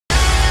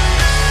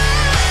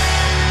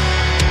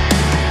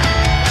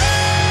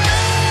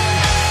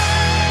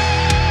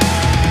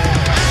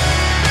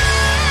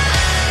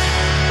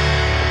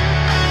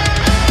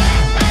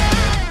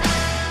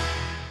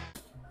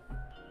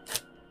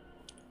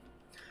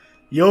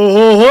Yo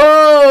ho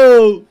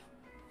ho!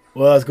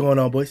 What's going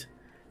on, boys?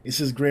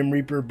 This is Grim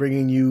Reaper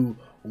bringing you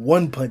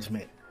One Punch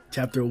Man,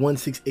 chapter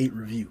 168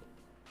 review.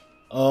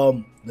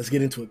 Let's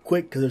get into it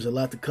quick because there's a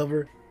lot to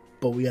cover,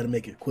 but we got to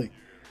make it quick.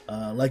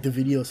 Like the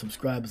video,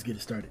 subscribe, let's get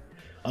it started.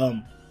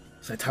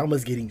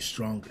 Saitama's getting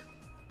stronger.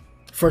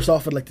 First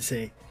off, I'd like to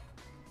say,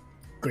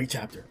 great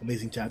chapter,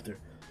 amazing chapter.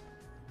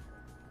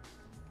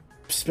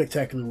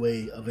 Spectacular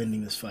way of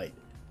ending this fight.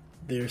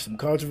 There's some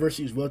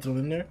controversy as well thrown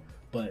in there,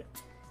 but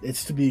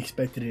it's to be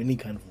expected in any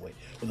kind of way.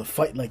 With a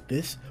fight like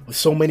this, with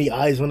so many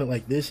eyes on it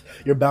like this,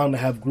 you're bound to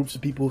have groups of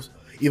people,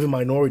 even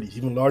minorities,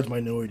 even large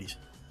minorities,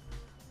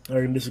 that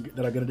are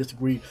going to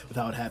disagree with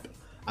how it happened.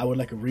 I would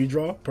like a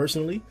redraw,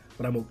 personally,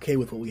 but I'm okay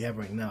with what we have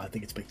right now. I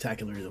think it's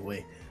spectacular either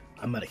way.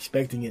 I'm not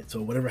expecting it,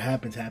 so whatever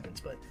happens, happens,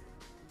 but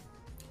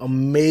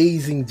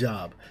amazing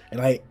job.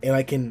 And I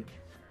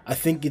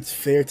think it's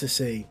fair to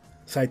say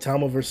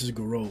Saitama versus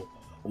Garou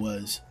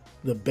was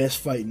the best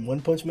fight in One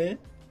Punch Man.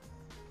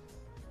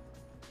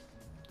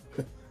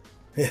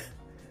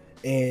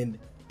 And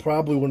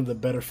probably one of the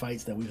better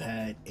fights that we've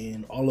had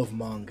in all of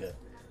manga,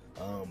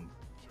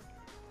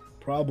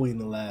 probably in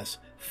the last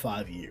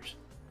 5 years.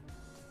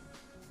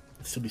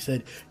 It's to be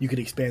said, you could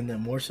expand that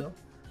more so.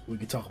 We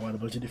could talk about a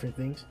bunch of different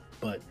things,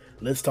 but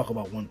let's talk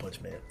about One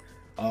Punch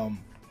Man.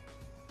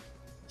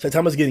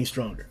 Saitama's getting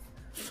stronger.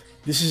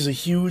 This is a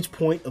huge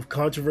point of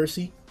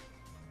controversy,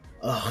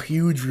 a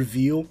huge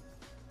reveal,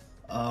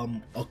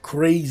 a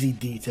crazy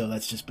detail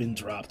that's just been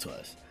dropped to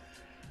us.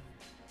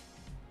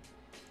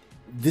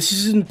 This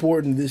is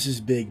important, this is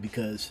big,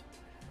 because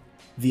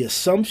the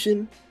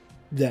assumption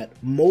that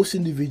most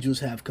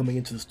individuals have coming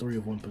into the story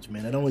of One Punch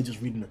Man, not only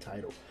just reading the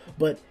title,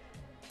 but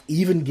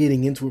even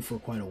getting into it for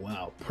quite a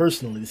while,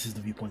 personally, this is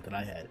the viewpoint that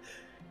I had.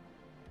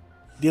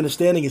 The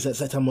understanding is that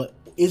Saitama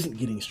isn't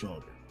getting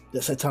stronger,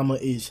 that Saitama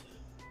is,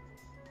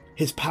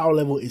 his power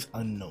level is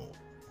unknown.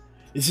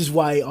 This is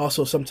why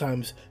also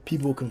sometimes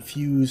people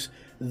confuse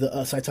the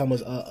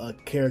Saitama's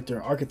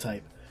character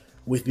archetype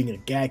with being a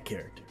gag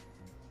character.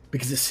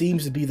 Because it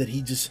seems to be that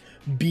he just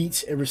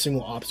beats every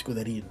single obstacle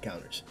that he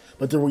encounters.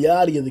 But the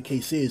reality of the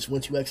case is,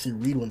 once you actually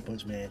read One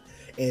Punch Man,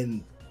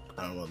 and,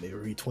 I don't know, maybe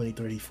read 20,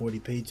 30, 40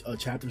 page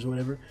chapters or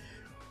whatever,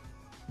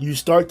 you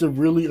start to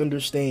really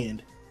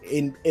understand,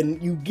 and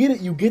you get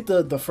it, you get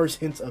the first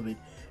hints of it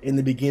in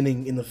the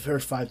beginning, in the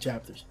first 5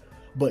 chapters.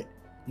 But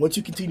once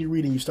you continue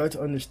reading, you start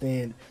to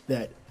understand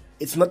that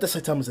it's not that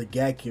Saitama's a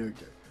gag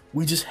character.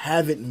 We just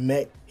haven't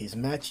met his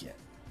match yet.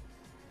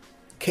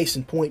 Case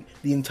in point,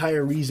 the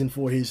entire reason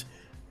for his,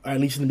 or at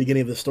least in the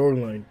beginning of the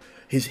storyline,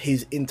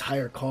 his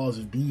entire cause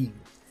of being,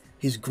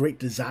 his great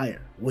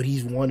desire, what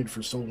he's wanted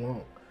for so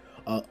long,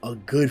 a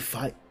good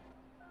fight.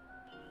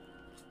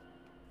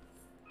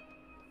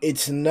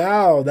 It's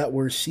now that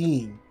we're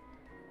seeing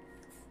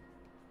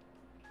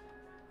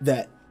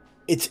that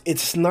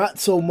it's not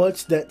so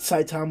much that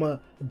Saitama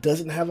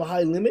doesn't have a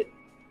high limit,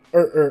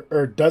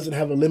 or doesn't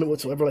have a limit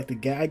whatsoever, like the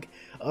gag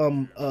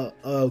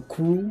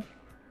crew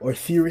or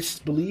theorists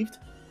believed.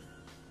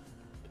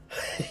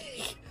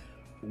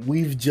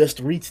 We've just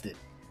reached it,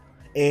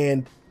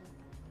 and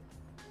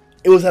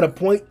it was at a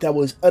point that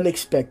was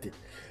unexpected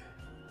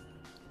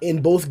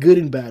in both good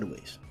and bad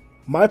ways.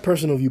 My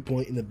personal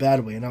viewpoint in the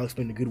bad way, and I'll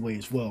explain the good way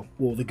as well.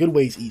 Well, the good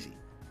way is easy.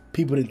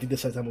 People didn't think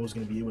that Saitama was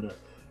going to be able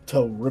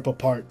to rip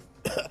apart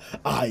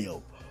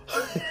Ayo,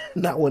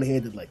 not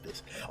one-handed like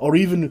this, or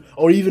even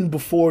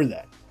before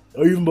that,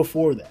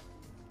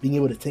 being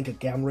able to tank a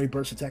gamma ray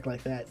burst attack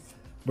like that,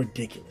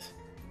 ridiculous.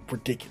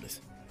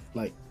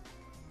 Like,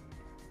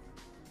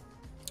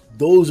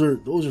 those are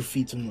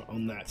feats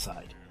on that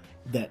side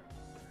that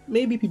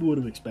maybe people would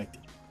have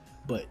expected,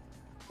 but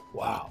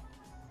wow.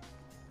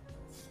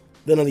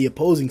 Then on the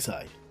opposing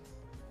side,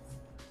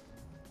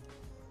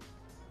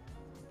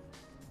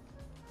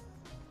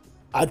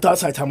 I thought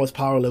Saitama's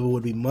power level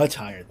would be much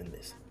higher than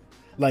this.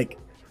 Like,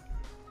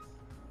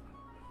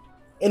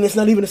 and it's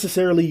not even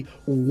necessarily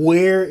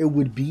where it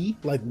would be,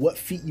 like what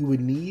feat you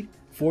would need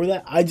for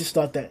that. I just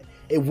thought that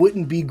it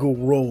wouldn't be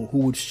Garou who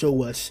would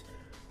show us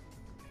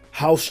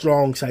how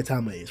strong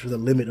Saitama is, for the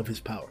limit of his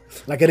power.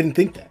 Like, I didn't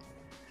think that.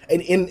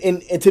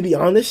 And to be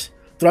honest,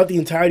 throughout the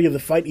entirety of the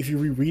fight, if you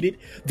reread it,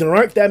 there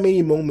aren't that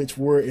many moments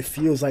where it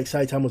feels like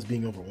Saitama's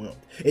being overwhelmed.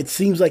 It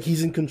seems like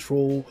he's in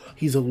control,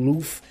 he's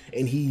aloof,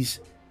 and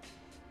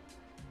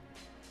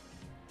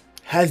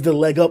has the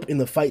leg up in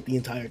the fight the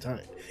entire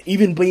time.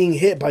 Even being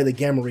hit by the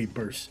gamma ray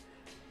burst.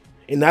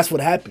 And that's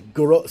what happened.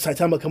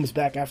 Saitama comes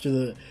back after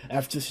the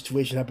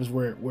situation happens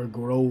where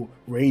Garou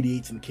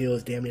radiates and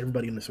kills damn near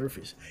everybody on the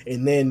surface.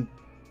 And then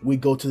we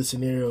go to the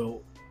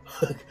scenario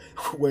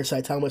where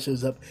Saitama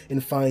shows up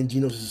and finds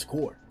Genos'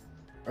 core.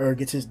 Or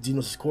gets his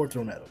Genos' core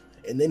thrown at him.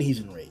 And then he's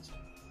enraged.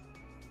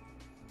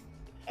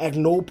 At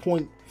no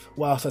point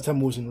while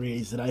Saitama was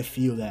enraged did I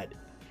feel that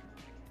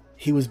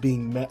he was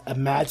being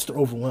matched or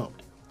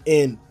overwhelmed.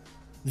 And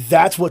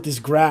that's what this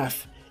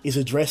graph is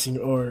addressing,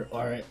 or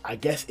I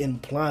guess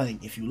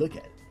implying, if you look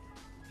at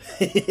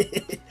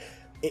it.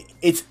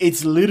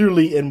 it's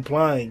literally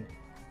implying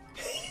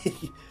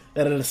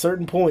that at a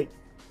certain point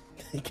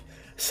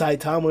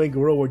Saitama and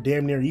Garou are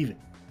damn near even.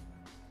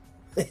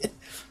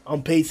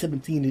 On page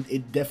 17,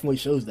 it definitely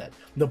shows that.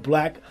 The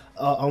black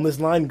on this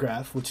line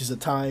graph, which is a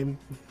time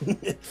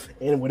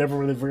and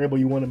whatever the variable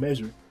you want to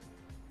measure.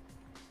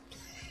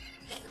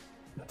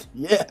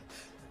 Yeah,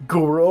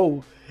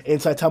 Garou and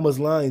Saitama's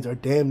lines are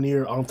damn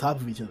near on top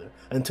of each other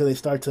until they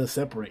start to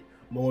separate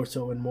more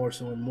so and more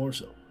so and more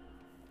so.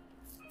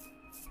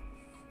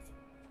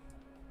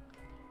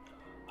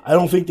 I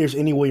don't think there's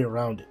any way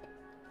around it.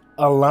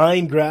 A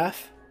line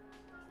graph,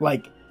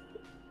 like,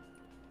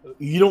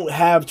 you don't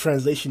have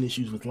translation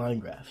issues with line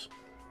graphs.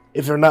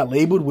 If they're not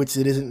labeled, which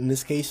it isn't in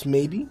this case,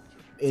 maybe,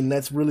 and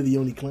that's really the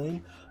only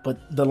claim, but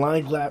the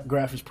line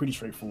graph is pretty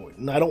straightforward.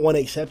 And I don't want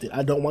to accept it.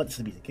 I don't want this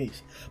to be the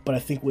case. But I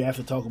think we have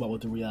to talk about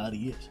what the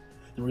reality is.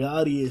 The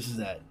reality is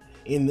that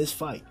in this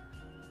fight,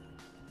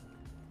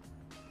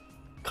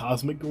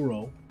 Cosmic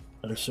Garou,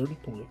 at a certain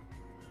point,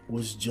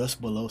 was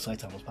just below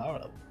Saitama's power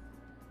level.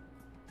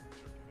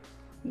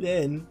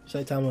 Then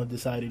Saitama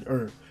decided,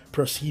 or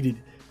proceeded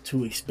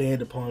to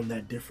expand upon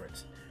that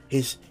difference.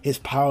 His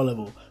power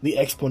level, the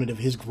exponent of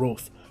his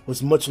growth,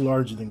 was much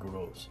larger than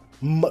Garou's.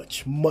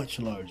 Much, much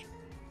larger.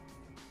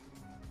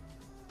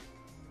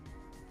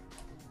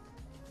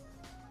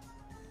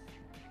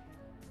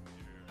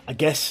 I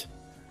guess,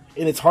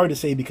 and it's hard to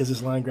say because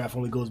this line graph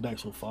only goes back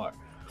so far.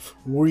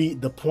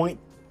 The point,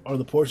 or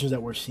the portions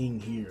that we're seeing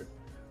here,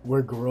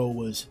 where Garou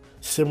was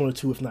similar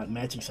to, if not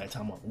matching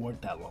Saitama,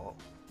 weren't that long.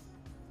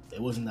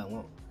 It wasn't that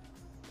long.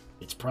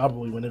 It's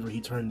probably whenever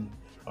he turned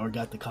or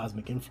got the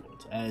cosmic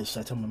influence, as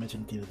Saitama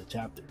mentioned at the end of the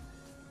chapter.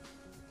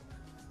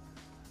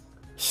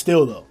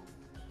 Still though,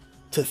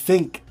 to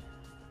think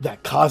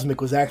that Cosmic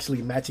was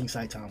actually matching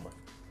Saitama,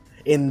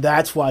 and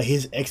that's why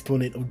his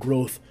exponent of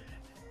growth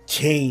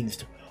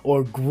changed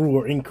or grew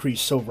or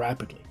increased so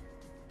rapidly,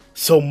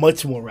 so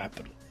much more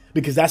rapidly,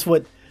 because that's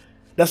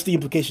the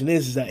implication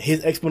is that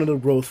his exponent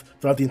of growth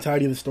throughout the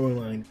entirety of the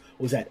storyline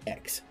was at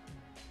X.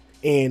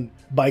 And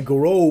by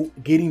Garou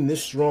getting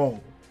this strong,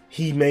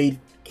 he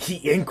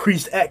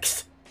increased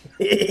X.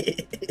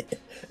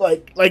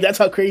 like that's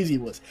how crazy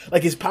it was.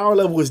 Like, his power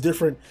level was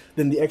different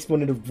than the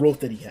exponent of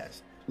growth that he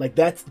has. Like,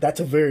 that's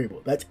a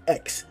variable. That's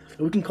X.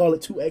 And we can call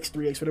it 2X,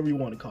 3X, whatever you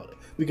want to call it.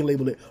 We can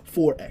label it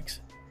 4X.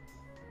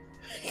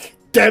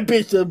 That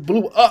bitch just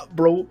blew up,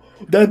 bro.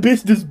 That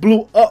bitch just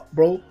blew up,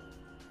 bro.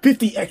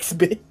 50x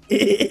bit.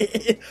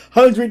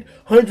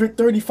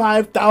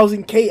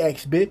 135,000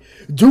 kx bit.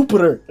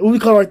 Jupiter. What we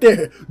call right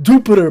there?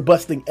 Jupiter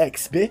busting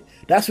x bit.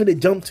 That's what it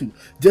jumped to.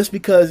 Just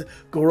because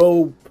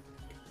Garou,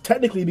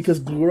 technically because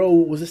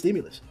Garou was a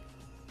stimulus.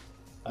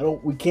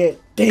 We can't,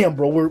 damn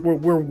bro,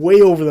 we're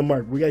way over the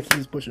mark. We gotta keep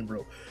this pushing,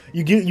 bro.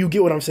 You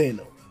get what I'm saying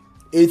though.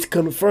 It's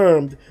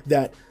confirmed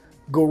that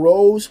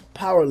Garou's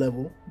power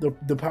level,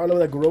 the power level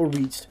that Garou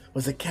reached,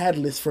 was a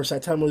catalyst for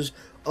Saitama's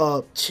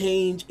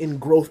change in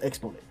growth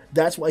exponent.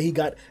 That's why he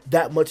got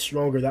that much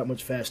stronger, that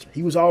much faster.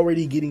 He was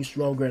already getting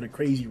stronger at a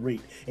crazy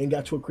rate and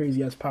got to a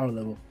crazy ass power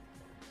level.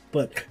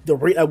 But the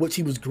rate at which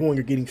he was growing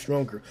or getting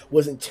stronger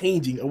wasn't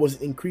changing or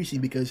wasn't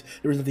increasing because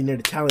there was nothing there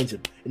to challenge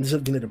him and there's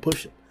nothing there to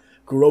push him.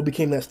 Garou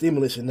became that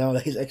stimulus, and now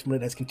that his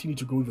exponent has continued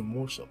to grow even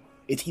more so.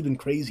 It's even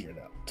crazier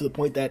now, to the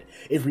point that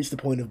it reached the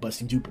point of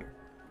busting Jupiter.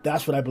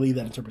 That's what I believe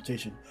that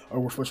interpretation, or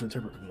we're supposed to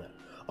interpret from that.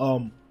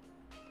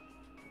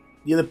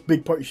 The other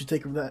big part you should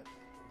take from that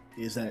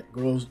is that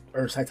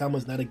Saitama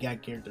is not a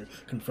gag character,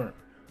 confirmed.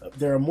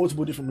 There are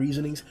multiple different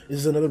reasonings. This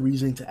is another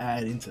reasoning to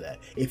add into that.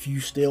 If you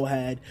still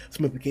had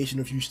some implication,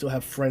 if you still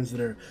have friends that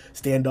are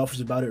standoffish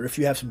about it, or if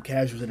you have some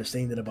casuals that are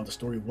saying that about the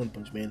story of One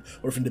Punch Man,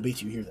 or if in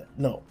debates you hear that.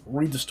 No,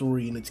 read the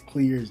story and it's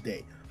clear as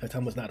day.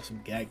 Saitama's not some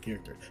gag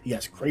character. He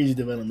has crazy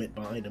development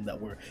behind him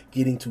that we're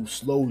getting to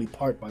slowly,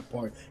 part by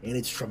part, and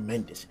it's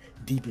tremendous.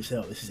 Deep as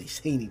hell. This is a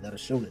seinen, not a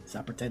shonen. It's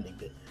not pretending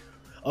that.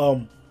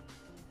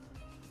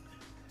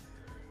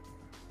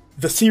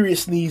 The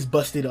serious sneeze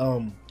busted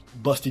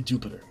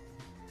Jupiter.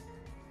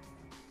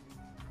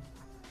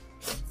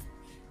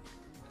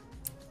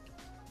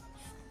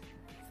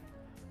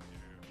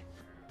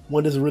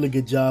 One does a really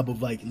good job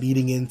of like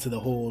leading into the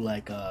whole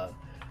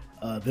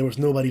there was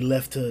nobody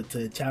left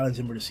to challenge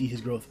him or to see his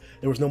growth.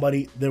 There was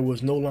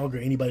no longer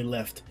anybody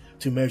left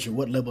to measure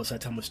what level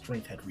Saitama's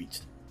strength had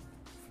reached.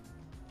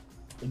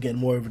 Again,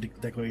 more of a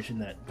declaration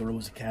that Garou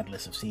was a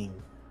catalyst of seeing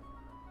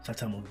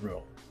Saitama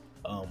grow.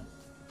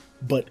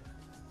 But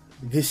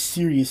this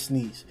serious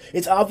sneeze,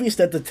 it's obvious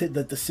that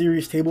the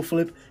serious table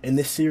flip and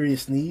this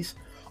serious sneeze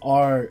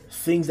are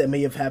things that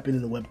may have happened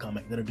in the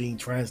webcomic that are being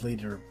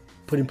translated or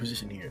put in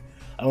position here.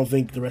 I don't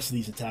think the rest of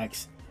these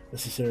attacks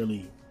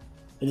necessarily,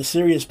 the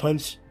serious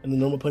punch and the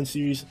normal punch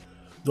series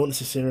don't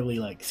necessarily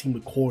like seem to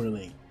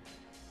correlate,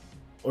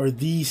 or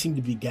these seem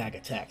to be gag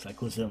attacks. Like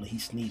coincidentally, he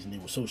sneezed and they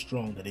were so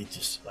strong that it's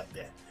just like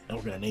that, and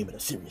we're gonna name it a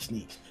serious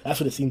sneeze. That's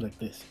what it seems like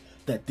this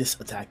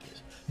attack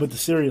is. But the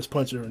serious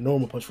punch or a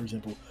normal punch, for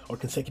example, or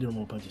consecutive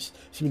normal punches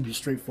seem to be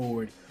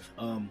straightforward,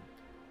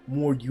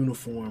 more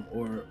uniform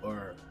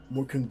or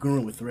more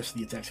congruent with the rest of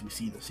the attacks we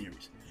see in the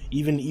series.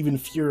 Even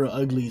Fura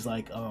Uglies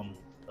like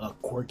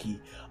quirky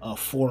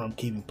forearm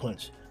caving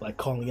punch, like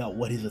calling out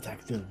what his attack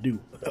is gonna do,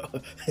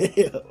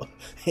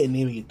 and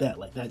naming it that.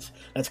 Like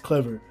that's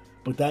clever,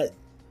 but that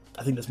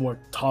I think that's more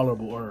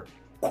tolerable or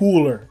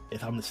cooler,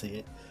 if I'm gonna say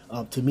it,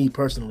 to me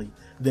personally,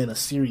 than a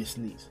serious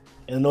sneeze.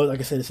 And I know, like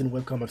I said, it's in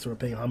webcomics, so we're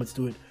paying homage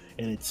to it,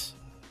 and it's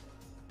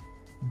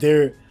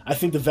there. I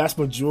think the vast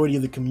majority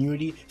of the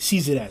community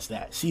sees it as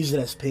that, sees it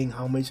as paying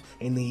homage,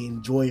 and they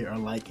enjoy it or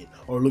like it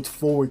or look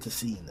forward to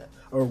seeing that,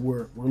 or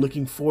we're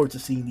looking forward to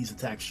seeing these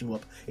attacks show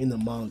up in the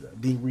manga,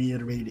 being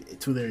reiterated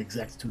to their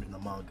exactitude in the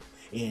manga.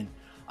 And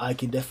I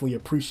can definitely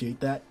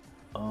appreciate that,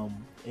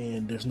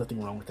 and there's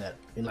nothing wrong with that.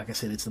 And like I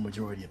said, it's the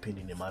majority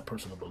opinion in my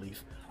personal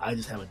belief. I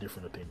just have a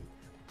different opinion.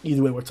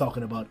 Either way, we're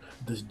talking about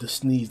the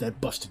sneeze that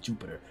busted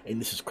Jupiter,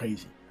 and this is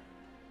crazy.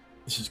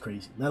 This is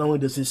crazy. Not only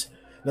does this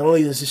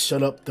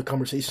shut up the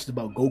conversations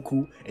about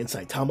Goku and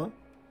Saitama,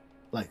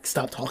 like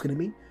stop talking to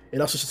me, it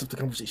also shuts up the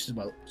conversations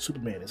about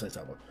Superman and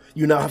Saitama.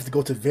 You now have to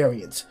go to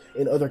variants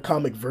and other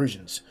comic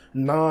versions,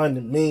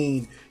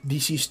 non-main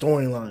DC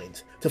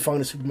storylines, to find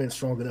a Superman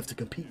strong enough to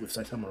compete with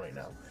Saitama right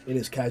now in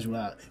his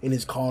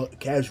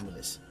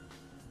casualness.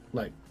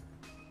 Like,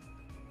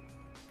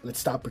 let's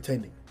stop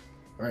pretending.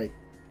 All right.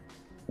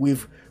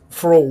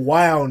 For a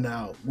while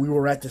now, we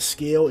were at the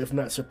scale, if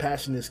not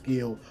surpassing the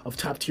scale, of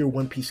top tier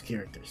One Piece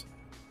characters.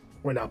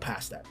 We're now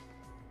past that.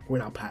 We're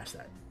now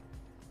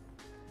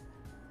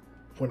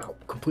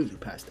completely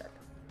past that.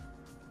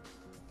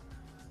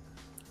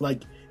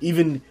 Like,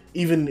 even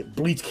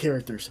Bleach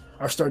characters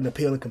are starting to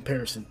pale in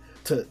comparison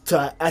to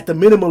at the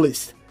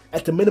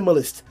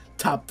minimalist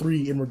top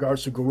 3 in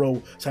regards to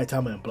Garou,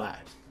 Saitama, and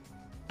Blast.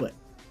 But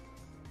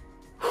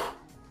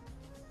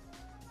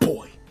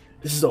boy,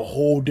 this is a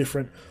whole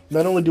different.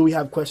 Not only do we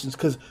have questions,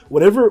 because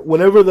whenever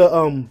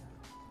the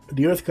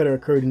Earth Cutter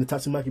occurred in the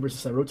Tatsumaki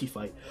versus Sairochi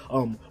fight,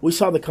 we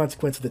saw the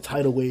consequence of the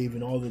tidal wave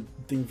and all the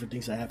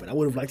things that happened. I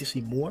would have liked to see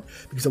more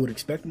because I would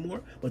expect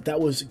more, but that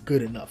was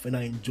good enough, and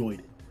I enjoyed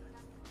it.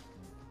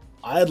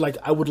 I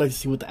would like to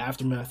see what the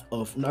aftermath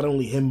of not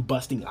only him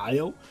busting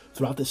Io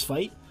throughout this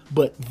fight,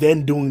 but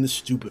then doing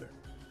this to Jupiter.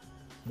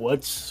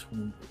 What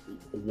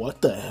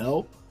the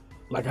hell?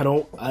 Like,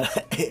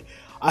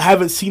 I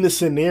haven't seen a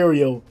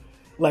scenario.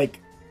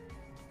 Like,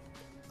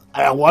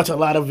 I watch a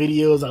lot of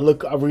videos,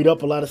 I read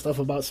up a lot of stuff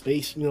about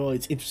space, you know,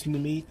 it's interesting to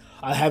me.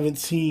 I haven't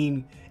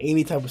seen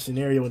any type of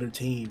scenario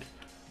entertained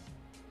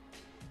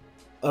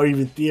or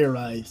even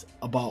theorized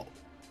about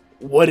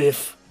what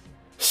if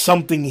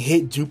something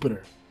hit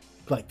Jupiter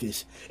like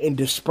this and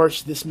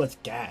dispersed this much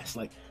gas.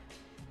 Like,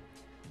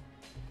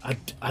 I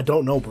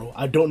don't know, bro.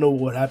 I don't know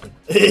what happened.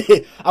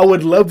 I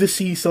would love to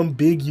see some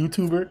big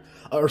YouTuber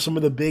or some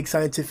of the big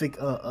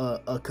scientific or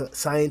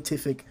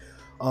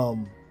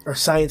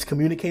science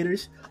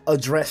communicators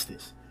address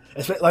this.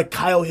 Especially like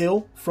Kyle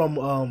Hill from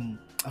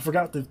I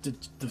forgot the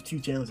 2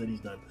 channels that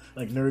he's done,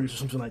 like Nerd or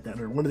something like that,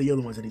 or one of the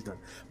other ones that he's done.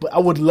 But I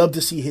would love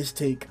to see his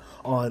take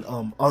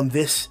on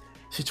this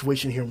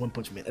situation here in One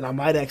Punch Man, and I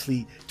might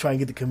actually try and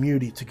get the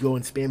community to go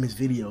and spam his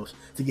videos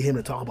to get him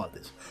to talk about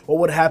this. What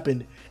would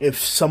happen if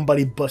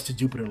somebody busted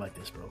Jupiter like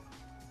this, bro?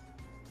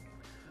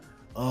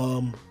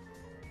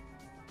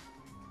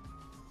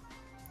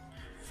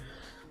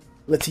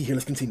 Let's see here.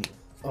 Let's continue.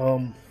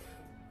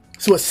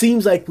 So it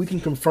seems like we can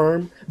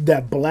confirm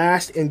that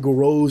Blast and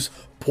Garou's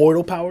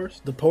portal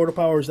powers, the portal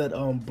powers that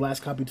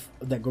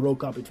Garou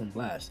copied from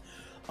Blast.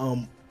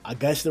 I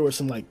guess there was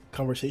some like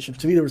conversation.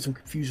 To me, there was some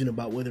confusion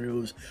about whether it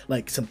was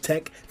like some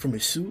tech from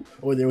his suit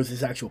or there was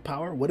his actual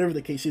power. Whatever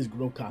the case is,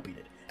 Garou copied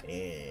it,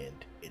 and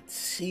it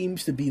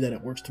seems to be that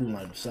it works through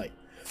line of sight.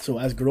 So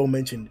as Garou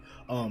mentioned,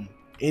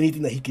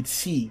 anything that he could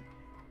see,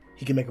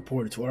 he can make a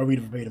portal to. I'll read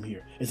it verbatim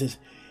here. It says,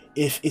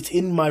 "If it's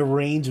in my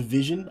range of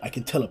vision, I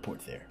can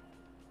teleport there."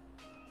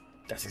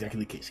 That's exactly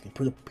the case. He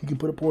can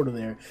put a portal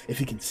there if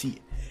he can see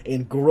it.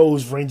 And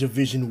Garou's range of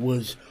vision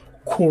was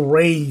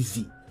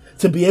crazy.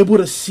 To be able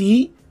to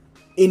see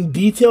in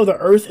detail the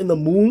Earth and the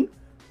Moon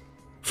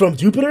from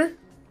Jupiter,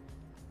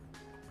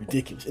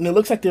 ridiculous. And it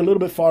looks like they're a little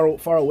bit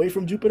far away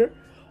from Jupiter,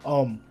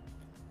 because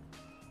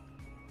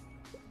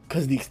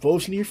of the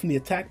explosion here from the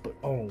attack. But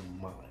oh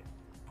my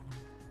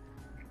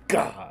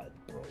god,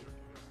 bro!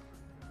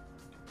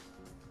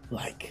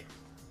 Like,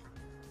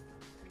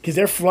 because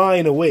they're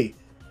flying away.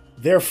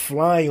 They're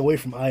flying away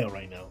from Io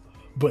right now,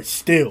 but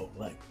still,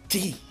 like,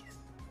 geez.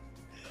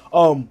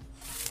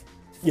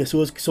 Yeah,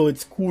 so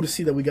it's cool to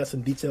see that we got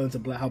some detail into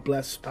how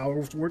Blast's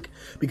powers work,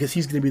 because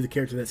he's going to be the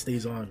character that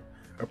stays on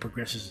or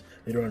progresses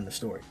later on in the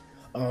story.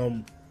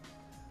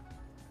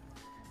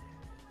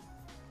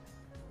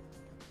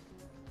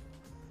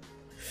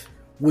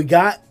 We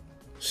got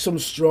some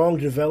strong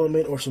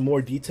development or some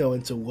more detail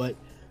into what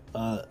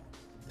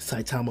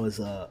Saitama's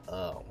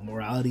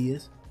morality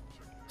is.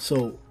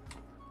 So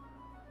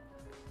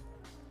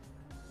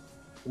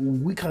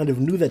we kind of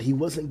knew that he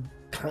wasn't.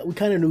 We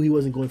kind of knew he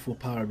wasn't going full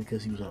power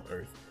because he was on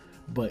Earth,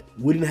 but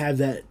we didn't have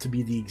that to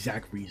be the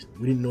exact reason.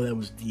 We didn't know that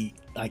was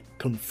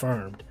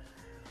confirmed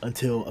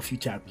until a few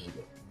chapters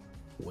ago,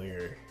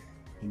 where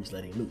he was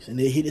letting loose, and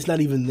it's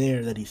not even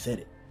there that he said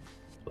it.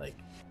 Like,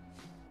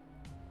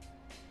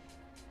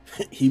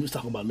 He was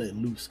talking about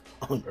letting loose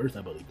on Earth,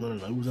 I believe. No,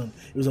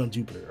 it was on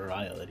Jupiter or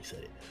Io that he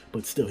said it.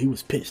 But still, he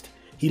was pissed.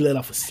 He let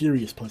off a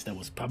serious punch that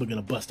was probably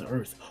gonna bust the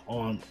Earth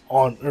on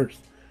Earth.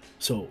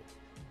 So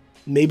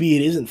maybe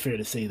it isn't fair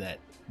to say that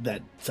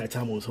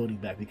Saitama was holding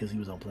back because he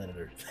was on planet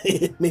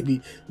Earth.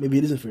 maybe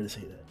it isn't fair to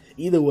say that.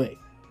 Either way,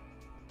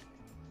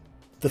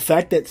 the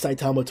fact that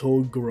Saitama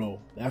told Garou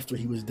after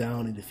he was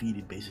down and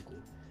defeated, basically,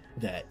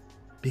 that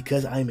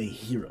because I'm a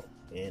hero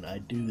and I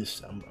do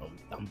this,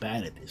 I'm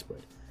bad at this,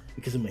 but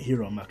because I'm a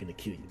hero, I'm not going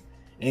to kill you.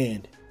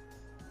 And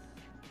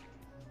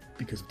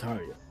because of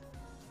Tario.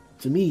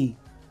 To me,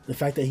 the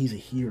fact that he's a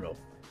hero,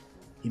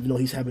 even though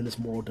he's having this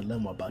moral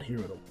dilemma about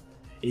herodom,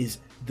 is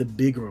the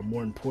bigger and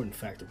more important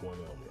factor going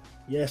on here.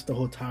 Yes, the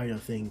whole Tario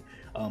thing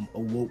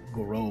awoke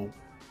Garou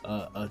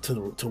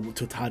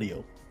to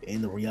Tario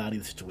in the reality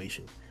of the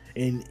situation.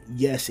 And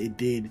yes, it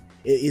did.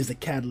 It is the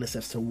catalyst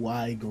as to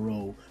why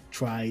Garou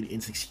tried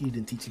and succeeded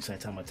in teaching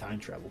Saitama time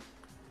travel.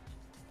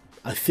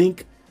 I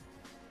think,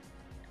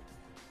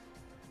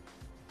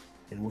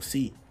 and we'll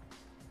see,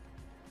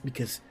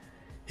 because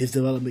his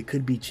development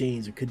could be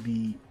changed, it could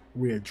be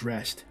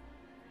readdressed,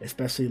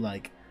 especially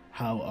like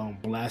how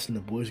Blast and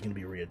the boys are going to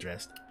be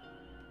readdressed.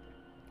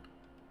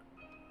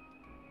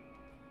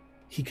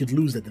 He could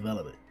lose that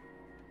development.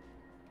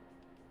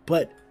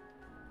 But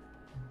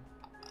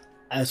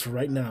as for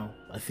right now,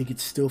 I think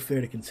it's still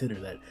fair to consider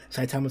that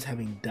Saitama's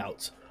having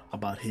doubts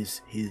about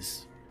his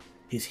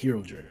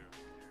hero journey.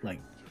 Like,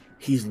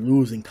 he's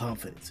losing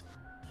confidence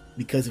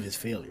because of his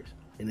failures,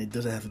 and it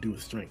doesn't have to do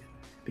with strength.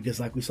 Because,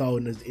 like we saw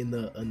in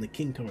the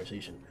King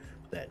conversation,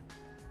 that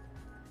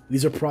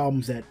these are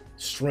problems that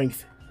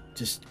strength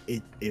just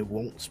it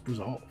won't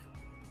resolve,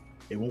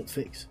 it won't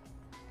fix.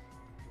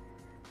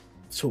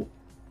 So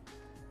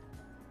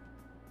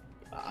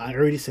I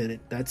already said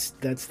it. That's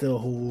the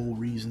whole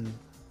reason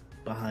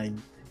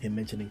behind him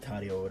mentioning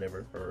Tadio or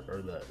whatever,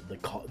 or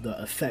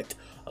the effect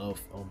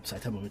of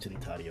Saitama mentioning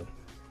Tadio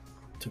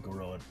to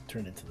Garou and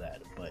turn into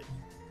that. But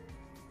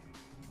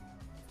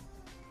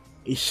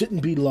it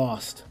shouldn't be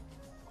lost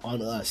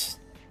on us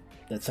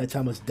that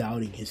Saitama's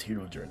doubting his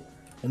hero journey,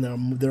 and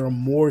there are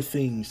more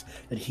things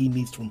that he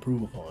needs to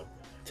improve upon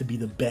to be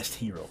the best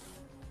hero,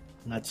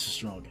 not just the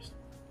strongest.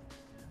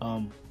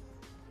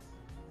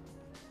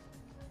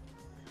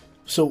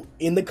 So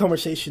in the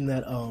conversation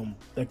that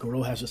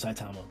Garou has with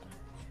Saitama,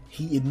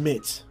 he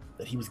admits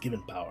that he was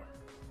given power.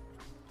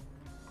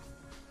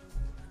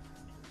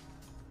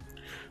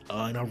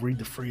 And I'll read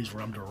the phrase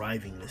where I'm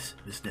deriving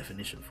this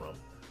definition from.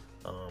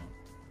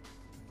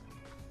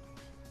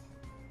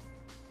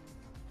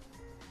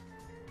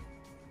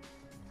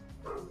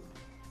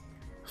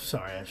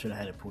 Sorry, I should have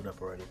had it pulled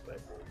up already, but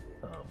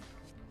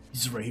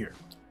this is right here.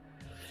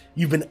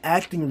 You've been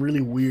acting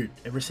really weird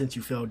ever since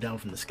you fell down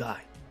from the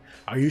sky.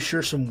 Are you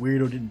sure some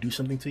weirdo didn't do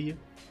something to you?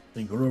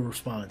 Then Garou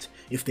responds,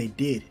 if they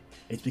did,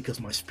 it's because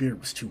my spirit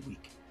was too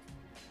weak.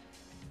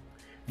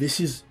 This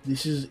is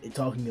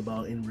talking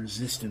about in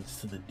resistance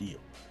to the deal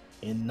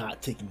and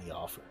not taking the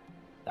offer.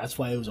 That's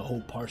why it was a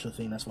whole partial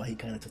thing. That's why he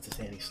kind of took his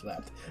hand and he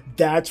slapped.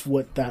 That's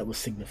what that was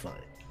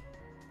signifying.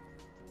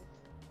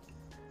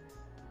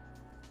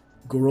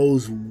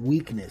 Garou's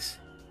weakness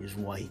is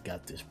why he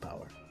got this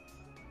power.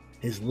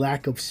 His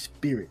lack of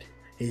spirit,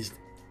 his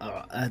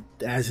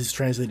as is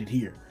translated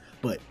here,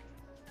 but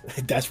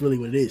that's really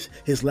what it is.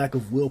 His lack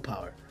of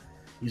willpower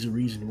is the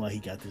reason why he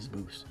got this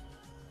boost.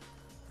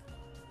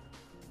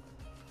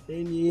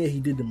 And yeah, he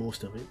did the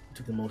most of it.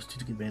 He took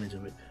advantage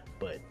of it.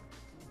 But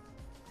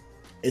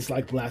it's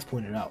like Blast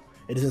pointed out,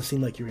 it doesn't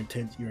seem like your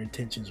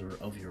intentions are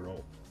of your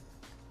own.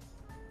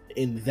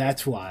 And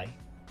that's why,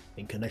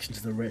 in connection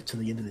to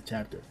the end of the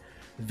chapter,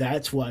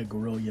 that's why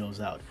Garou yells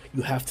out,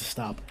 you have to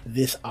stop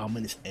this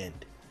ominous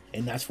end.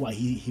 And that's why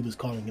he was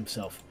calling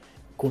himself,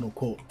 quote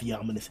unquote, the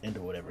ominous end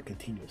or whatever,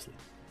 continuously.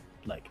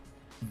 Like,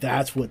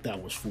 that's what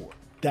that was for.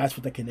 That's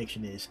what that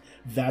connection is.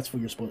 That's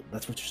what you're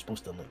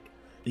supposed to link.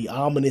 The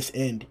ominous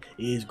end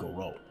is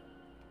Garou.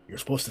 You're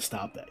supposed to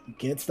stop that. You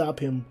can't stop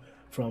him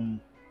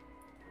from...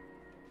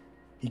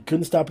 He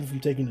couldn't stop him from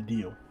taking the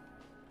deal,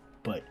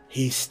 but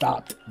he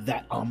stopped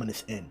that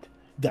ominous end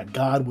that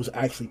God was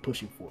actually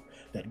pushing for,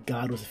 that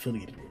God was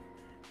affiliated with.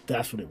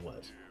 That's what it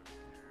was.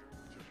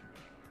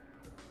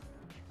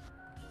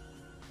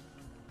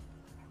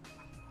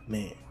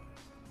 Man.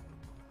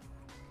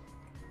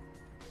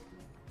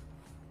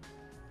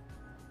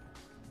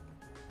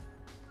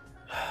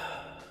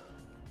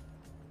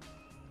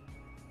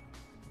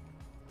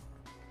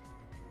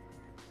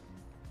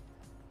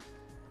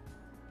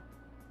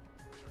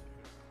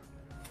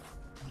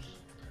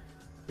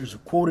 There's a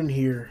quote in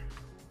here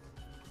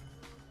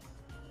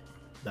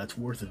that's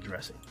worth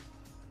addressing.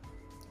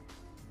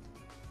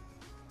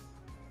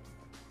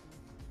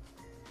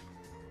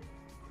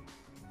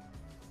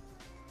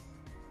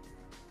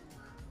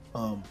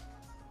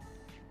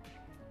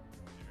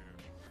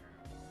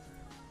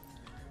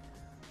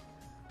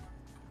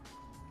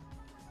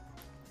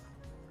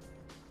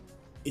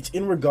 It's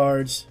in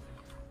regards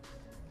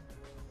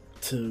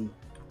to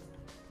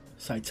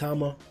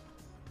Saitama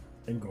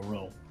and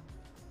Garou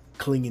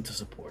clinging to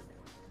support.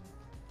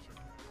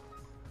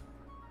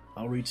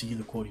 I'll read to you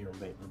the quote here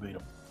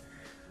verbatim.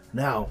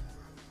 Now,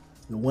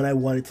 the one I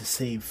wanted to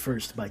save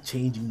first by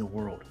changing the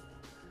world.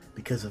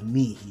 Because of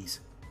me,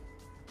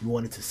 you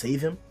wanted to save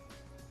him?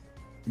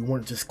 You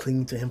weren't just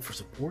clinging to him for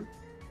support?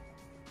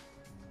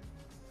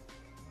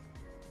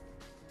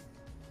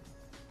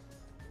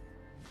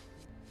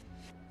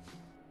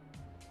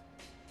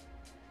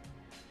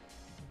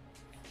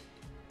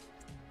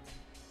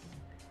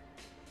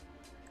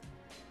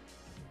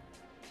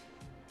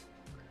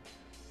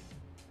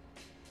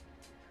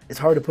 It's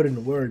hard to put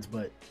into words,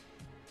 but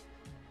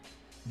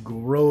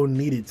Garou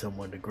needed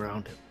someone to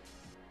ground him.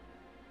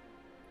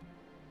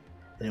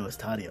 And it was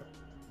Tadia.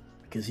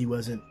 Because he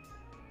wasn't...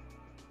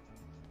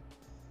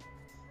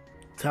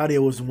 Tadia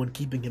was the one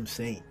keeping him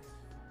sane.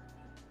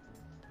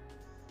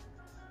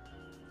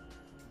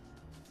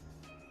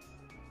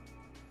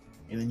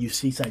 And then you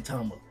see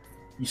Saitama.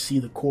 You see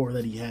the core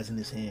that he has in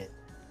his hand.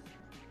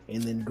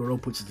 And then Garou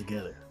puts it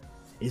together.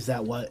 Is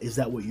that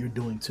what you're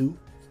doing too?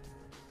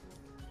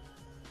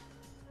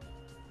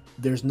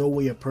 There's no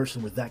way a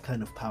person with that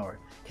kind of power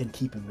can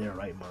keep in their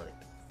right mind.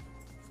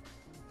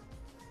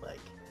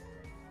 Like,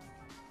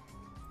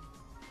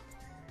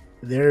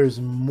 there's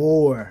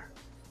more,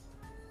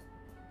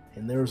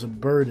 and there's a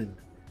burden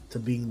to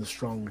being the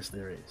strongest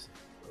there is.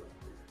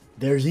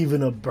 There's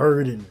even a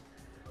burden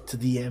to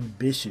the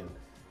ambition,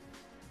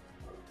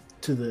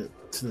 to the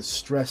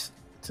stress,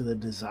 to the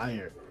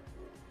desire,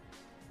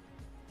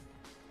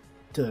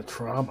 to the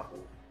trauma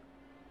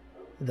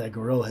that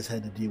Garou has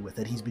had to deal with,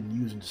 that he's been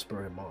using to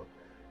spur him on.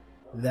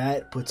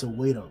 That puts a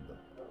weight on them.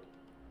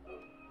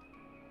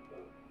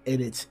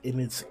 And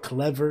it's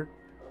clever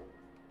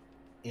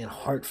and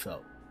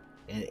heartfelt.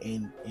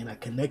 And I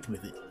connect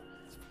with it.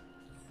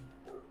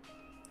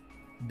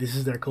 This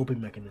is their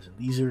coping mechanism.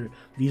 These are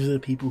the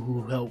people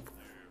who help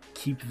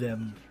keep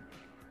them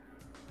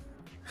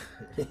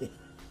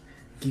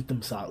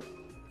solid.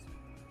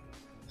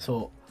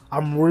 So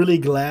I'm really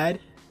glad.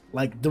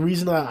 Like, the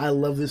reason I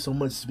love this so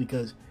much is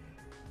because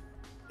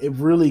it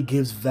really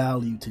gives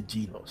value to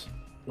Genos.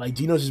 Like,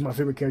 Genos is my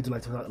favorite character,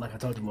 like I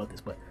talked about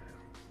this, but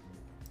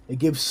it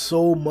gives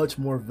so much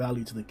more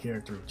value to the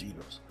character of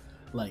Genos.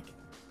 Like,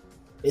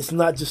 it's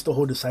not just the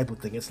whole disciple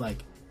thing. It's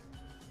like,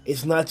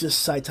 it's not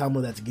just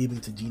Saitama that's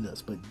giving to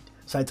Genos, but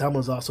Saitama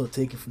is also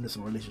taking from this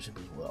relationship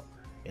as well.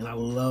 And I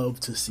love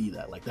to see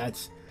that. Like,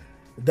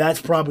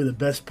 that's probably the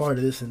best part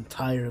of this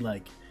entire,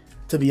 like,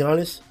 to be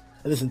honest,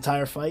 of this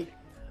entire fight.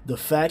 The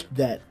fact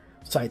that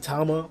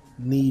Saitama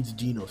needs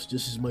Genos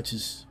just as much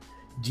as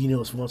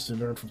Genos wants to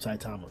learn from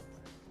Saitama.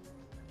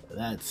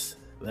 That's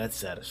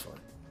satisfying.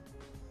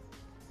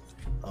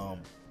 But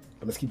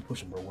let's keep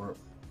pushing, bro.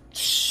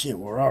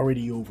 We're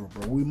already over,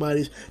 bro.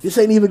 This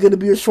ain't even gonna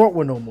be a short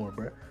one no more,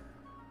 bro.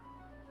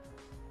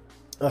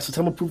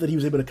 Saitama proved that he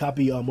was able to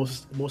copy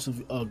most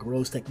of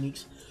Garou's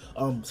techniques.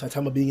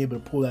 Saitama being able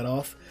to pull that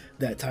off,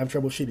 that time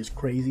travel shit, is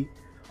crazy.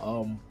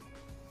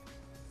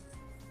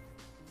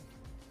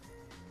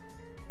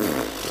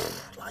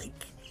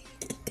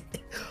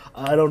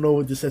 I don't know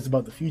what this says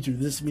about the future.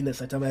 Does this mean that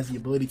Saitama has the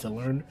ability to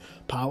learn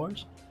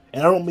powers?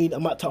 And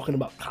I'm not talking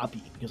about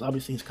copying, because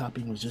obviously his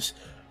copying was just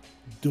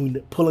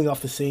pulling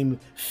off the same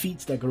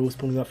feats that Garou was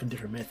pulling off in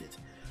different methods.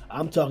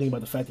 I'm talking about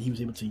the fact that he was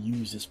able to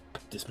use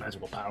this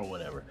magical power or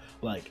whatever.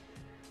 Like,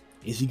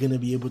 is he gonna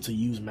be able to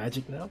use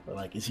magic now? Or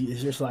like,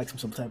 is there like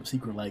some type of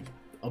secret like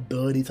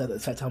ability that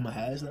Saitama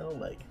has now?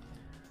 Like,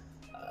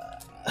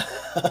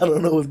 I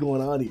don't know what's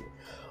going on here.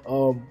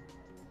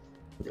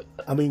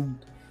 I mean,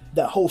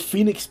 that whole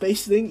Phoenix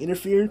space thing,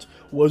 interference,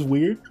 was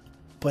weird,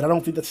 but I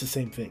don't think that's the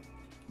same thing.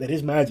 That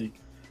is magic,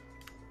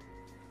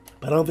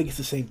 but I don't think it's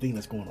the same thing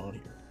that's going on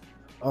here.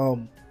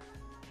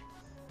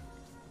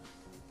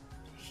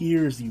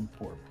 Here's the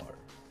important part.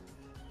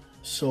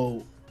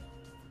 So,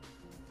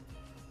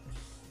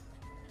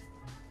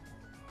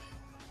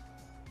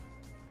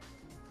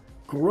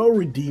 Garou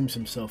redeems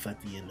himself at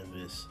the end of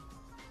this,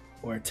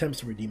 or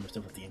attempts to redeem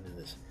himself at the end of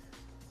this,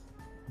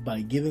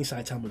 by giving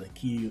Saitama the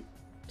key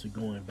to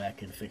going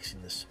back and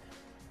fixing this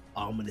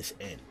ominous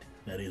end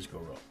that is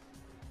Garou.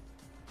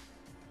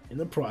 In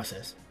the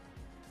process,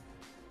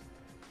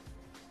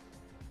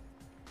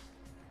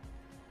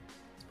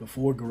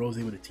 before Garou's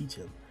able to teach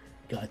him,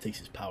 God takes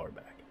his power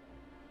back,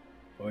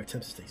 or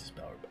attempts to take his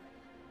power back.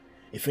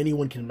 If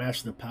anyone can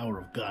master the power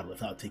of God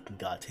without taking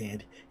God's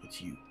hand, it's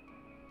you.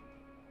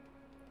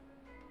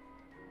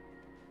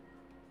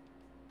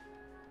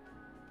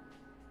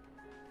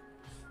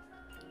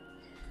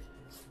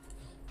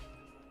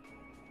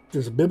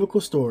 There's a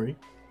biblical story,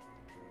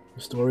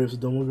 the story of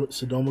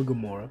Sodom and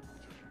Gomorrah,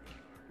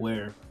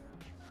 where,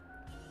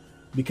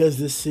 because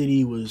this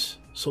city was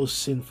so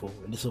sinful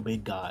and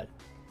disobeyed God,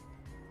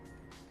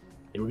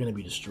 they were going to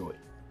be destroyed.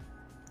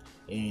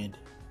 And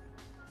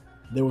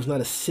there was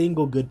not a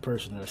single good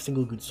person, not a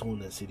single good soul in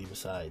that city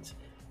besides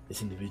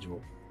this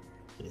individual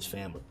and his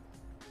family.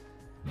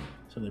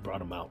 So they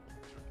brought him out.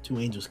 2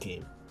 angels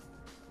came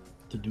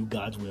to do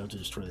God's will to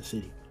destroy the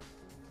city.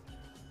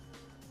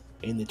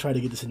 And they tried to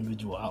get this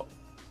individual out.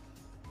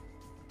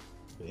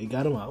 They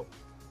got him out.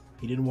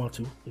 He didn't want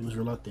to. He was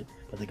reluctant,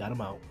 but they got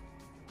him out.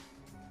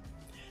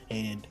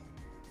 And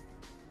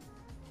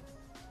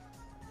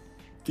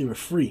they were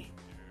free.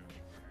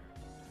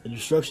 The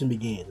destruction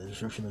began. The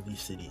destruction of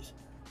these cities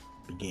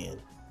began.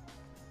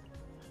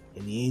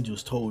 And the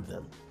angels told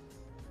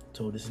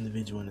this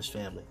individual and his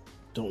family,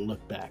 don't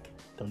look back.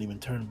 Don't even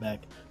turn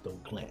back.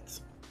 Don't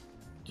glance.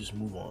 Just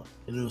move on.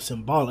 And it was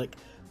symbolic,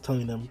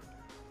 telling them,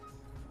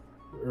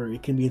 or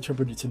it can be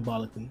interpreted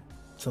symbolically,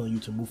 telling you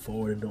to move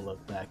forward and don't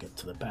look back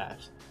into the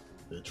past,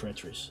 the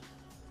treacherous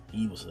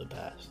evils of the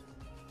past.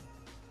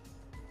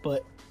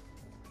 But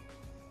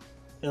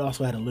it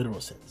also had a literal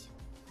sense.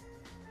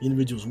 The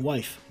individual's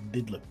wife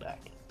did look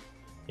back,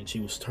 and she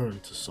was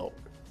turned to salt.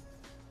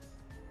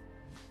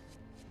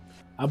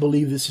 I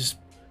believe this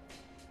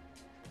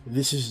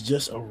is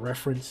just a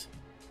reference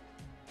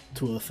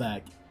to the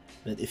fact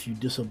that if you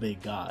disobey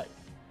God,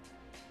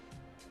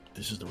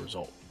 this is the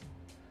result.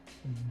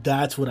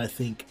 That's what I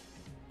think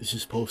this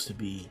is supposed to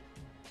be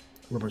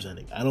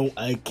representing.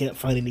 I can't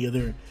find any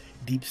other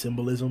deep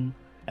symbolism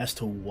as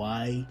to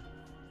why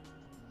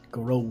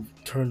Garou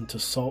turned to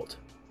salt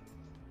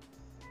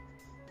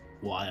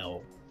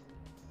while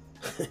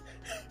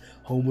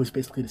home was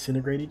basically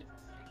disintegrated.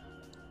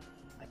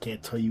 I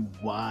can't tell you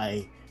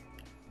why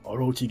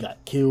Orochi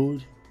got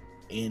killed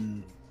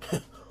and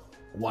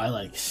why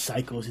like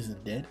Psychos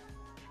isn't dead.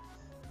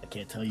 I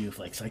can't tell you if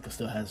like Psycho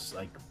still has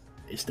like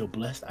is still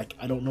blessed.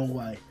 I don't know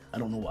why. I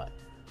don't know why.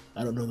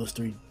 I don't know those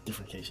three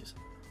different cases.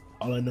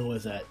 All I know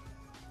is that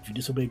if you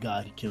disobey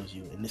God, he kills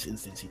you. In this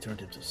instance, he turned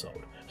him to salt.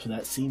 So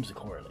that seems to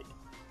correlate.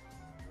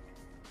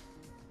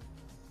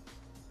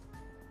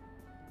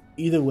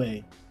 Either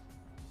way,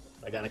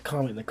 I got a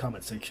comment in the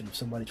comment section of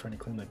somebody trying to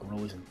claim that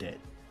Garou isn't dead.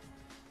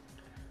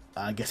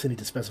 I guess I need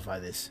to specify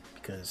this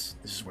because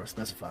this is worth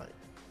specifying.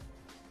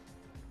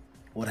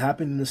 What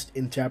happened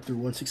in chapter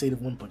 168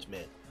 of One Punch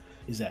Man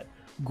is that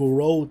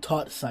Garou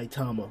taught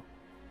Saitama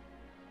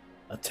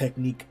a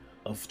technique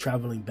of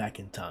traveling back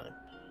in time.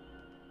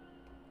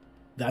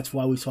 That's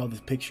why we saw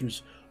the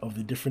pictures of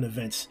the different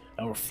events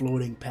that were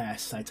floating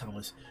past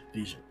Saitama's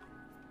vision.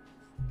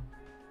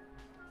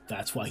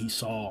 That's why he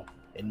saw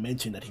and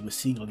mentioned that he was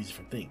seeing all these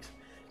different things.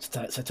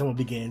 Saitama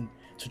began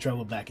to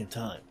travel back in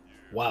time.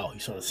 Wow, he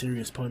saw the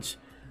serious punch,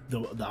 the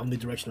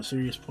omnidirectional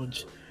serious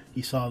punch.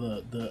 He saw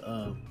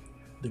the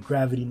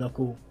gravity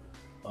knuckle,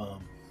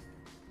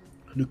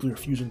 nuclear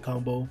fusion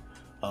combo.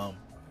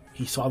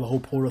 He saw the whole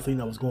portal thing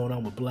that was going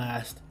on with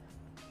Blast.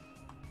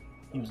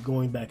 He was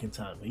going back in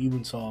time. He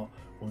even saw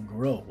when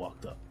Garou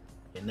walked up,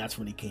 and that's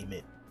when he came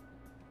in.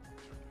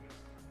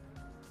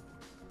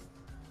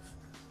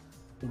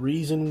 The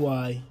reason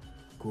why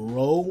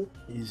Garou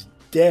is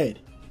dead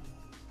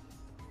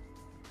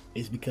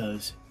is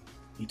because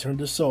he turned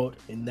to salt,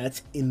 and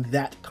that's in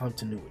that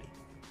continuity.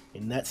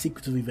 In that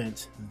sequence of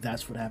events,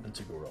 that's what happened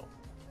to Garou.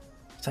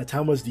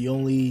 Saitama's the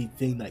only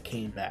thing that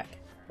came back,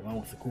 along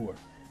with the core.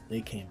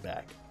 They came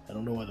back. I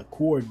don't know why the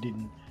core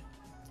didn't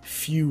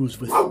fuse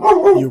with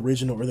the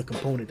original or the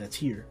component that's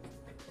here.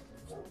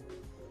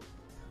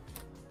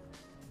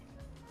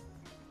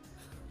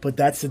 But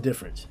that's the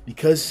difference.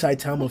 Because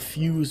Saitama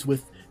fused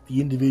with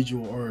the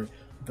individual or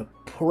the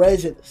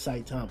present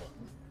Saitama,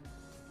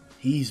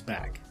 he's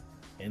back.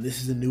 And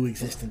this is a new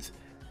existence.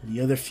 The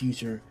other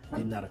future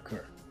did not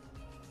occur.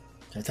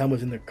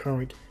 Saitama's in the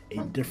current, a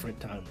different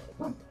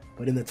timeline.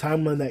 But in the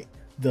timeline that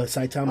the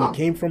Saitama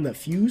came from that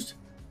fused,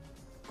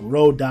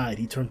 Garou died.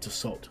 He turned to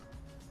salt.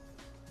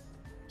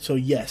 So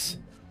yes,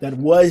 that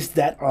was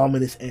that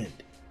ominous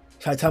end.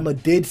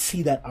 Saitama did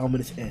see that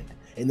ominous end.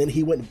 And then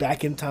he went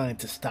back in time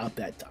to stop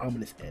that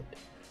ominous end.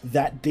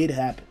 That did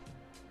happen.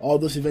 All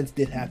those events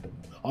did happen.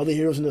 All the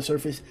heroes on the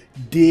surface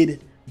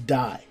did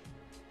die.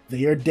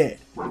 They are dead.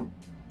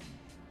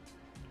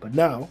 But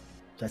now,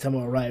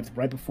 Saitama arrived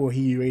right before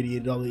he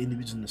irradiated all the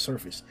individuals on the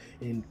surface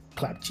and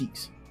clapped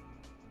cheeks.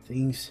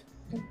 He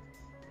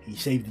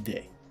saved the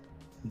day.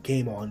 He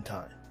came on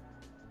time.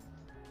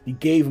 He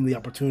gave him the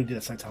opportunity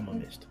that Saitama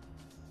missed.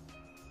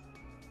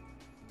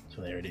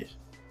 So there it is.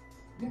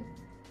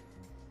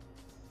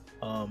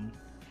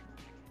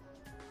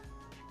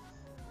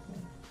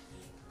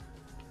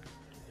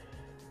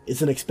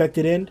 It's an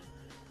expected end.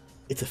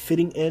 It's a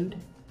fitting end.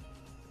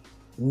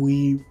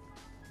 We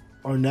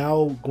are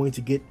now going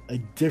to get a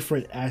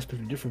different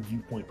aspect, a different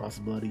viewpoint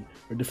possibility,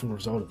 or different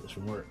result of this.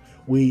 From where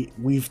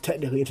we've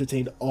technically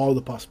entertained all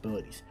the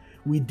possibilities.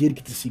 We did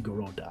get to see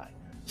Garou die.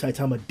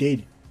 Saitama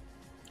did,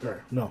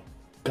 or no,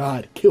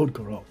 God killed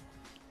Garou.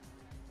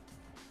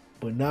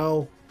 But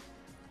now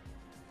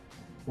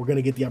we're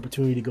gonna get the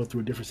opportunity to go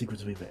through a different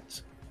sequence of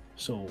events.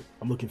 So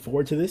I'm looking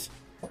forward to this,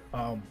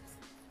 and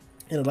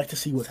I'd like to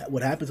see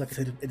what happens. Like I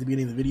said at the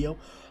beginning of the video,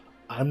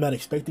 I'm not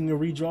expecting a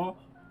redraw,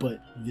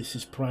 but this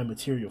is prime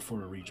material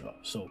for a redraw.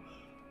 So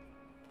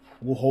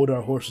we'll hold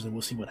our horses and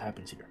we'll see what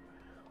happens here.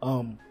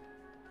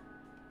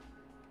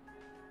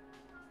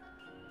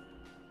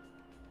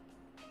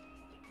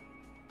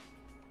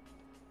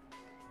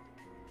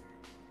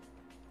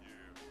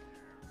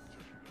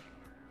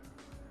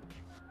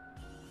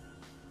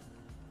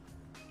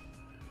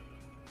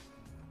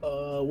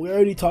 We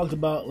already talked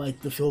about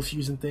like the Phil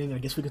Fusion thing. I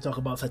guess we could talk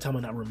about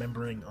Saitama not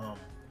remembering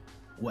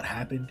what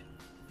happened.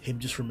 Him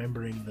just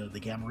remembering the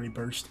gamma ray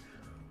burst.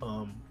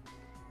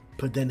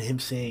 But then him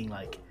saying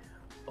like,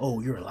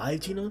 "Oh, you're alive,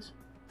 Genos?"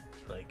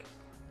 Like,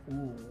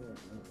 ooh,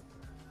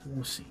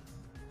 we'll see.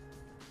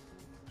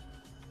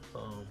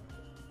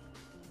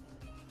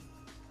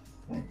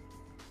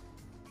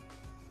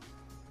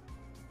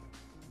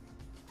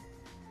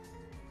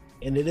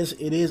 And it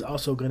is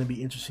also going to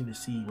be interesting to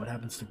see what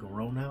happens to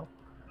Garou now,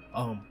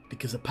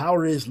 because the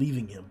power is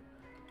leaving him.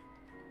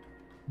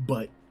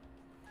 But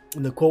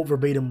in the quote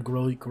verbatim,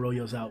 Garou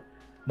yells out,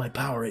 "My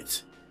power,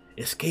 it's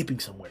escaping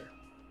somewhere."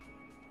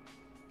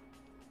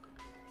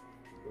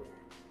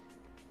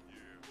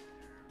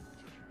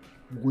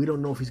 We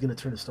don't know if he's going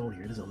to turn to stone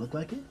here. Does it look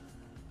like it?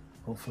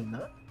 Hopefully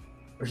not.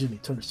 Or excuse me,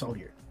 turn to salt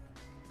here.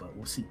 But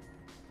we'll see.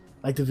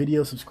 Like the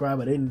video,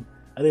 subscribe. I didn't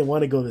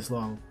want to go this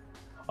long.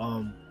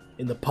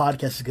 And the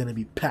podcast is going to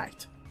be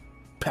packed.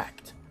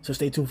 So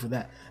stay tuned for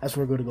that. That's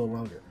where we're going to go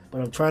longer.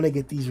 But I'm trying to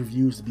get these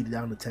reviews to be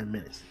down to 10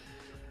 minutes.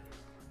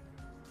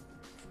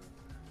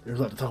 There's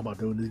a lot to talk about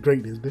doing this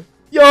greatness, man.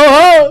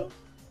 Yo!